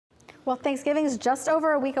Well, Thanksgiving's just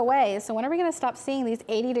over a week away, so when are we going to stop seeing these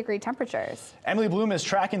 80-degree temperatures? Emily Bloom is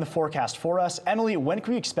tracking the forecast for us. Emily, when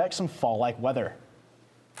can we expect some fall-like weather?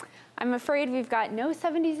 I'm afraid we've got no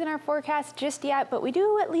 70s in our forecast just yet, but we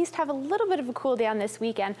do at least have a little bit of a cool down this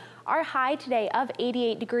weekend. Our high today of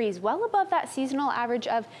 88 degrees, well above that seasonal average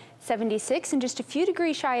of 76 and just a few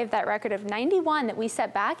degrees shy of that record of 91 that we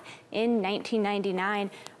set back in 1999.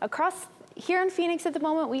 Across here in Phoenix at the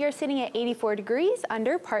moment, we are sitting at 84 degrees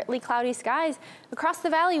under partly cloudy skies. Across the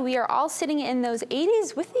valley, we are all sitting in those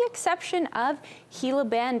 80s with the exception of Gila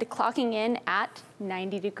Bend clocking in at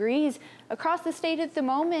 90 degrees. Across the state at the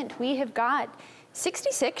moment, we have got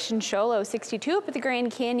 66 in Show Low, 62 up at the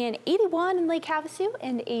Grand Canyon, 81 in Lake Havasu,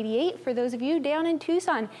 and 88 for those of you down in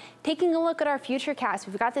Tucson. Taking a look at our futurecast,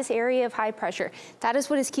 we've got this area of high pressure. That is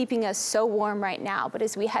what is keeping us so warm right now. But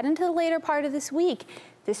as we head into the later part of this week,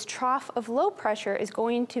 this trough of low pressure is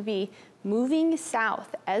going to be moving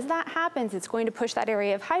south. As that happens, it's going to push that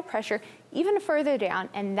area of high pressure even further down,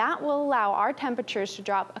 and that will allow our temperatures to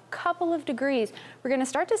drop a couple of degrees. We're going to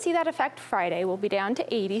start to see that effect Friday. We'll be down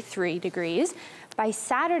to 83 degrees. By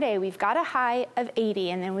Saturday, we've got a high of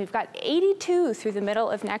 80, and then we've got 82 through the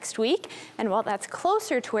middle of next week. And while that's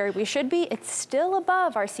closer to where we should be, it's still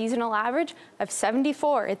above our seasonal average of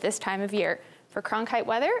 74 at this time of year. For Cronkite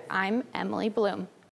Weather, I'm Emily Bloom.